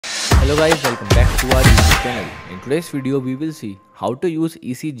Hello guys, welcome back to our YouTube channel. In today's video we will see how to use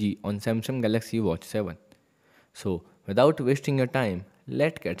ECG on Samsung Galaxy Watch 7. So without wasting your time,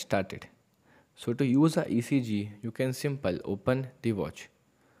 let's get started. So to use a ECG, you can simply open the watch,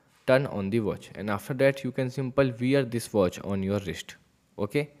 turn on the watch, and after that you can simply wear this watch on your wrist.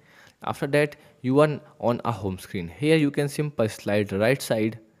 Okay? After that you are on a home screen. Here you can simply slide right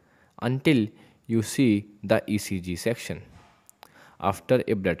side until you see the ECG section. After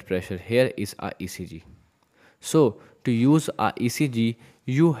a blood pressure, here is a ECG. So to use a ECG,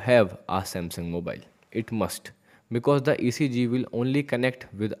 you have a Samsung mobile. It must, because the ECG will only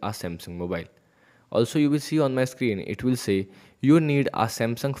connect with a Samsung mobile. Also you will see on my screen, it will say you need a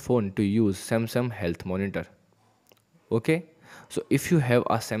Samsung phone to use Samsung Health Monitor. Okay, so if you have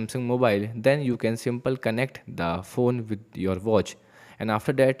a Samsung mobile, then you can simply connect the phone with your watch, and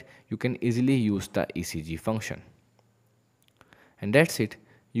after that you can easily use the ECG function. And that's it.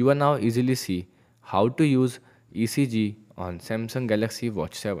 You are now easily see how to use ECG on Samsung Galaxy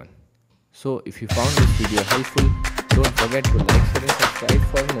Watch 7. So if you found this video helpful, don't forget to like, share and subscribe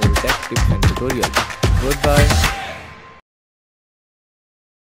for more tech tips and tutorials. Goodbye.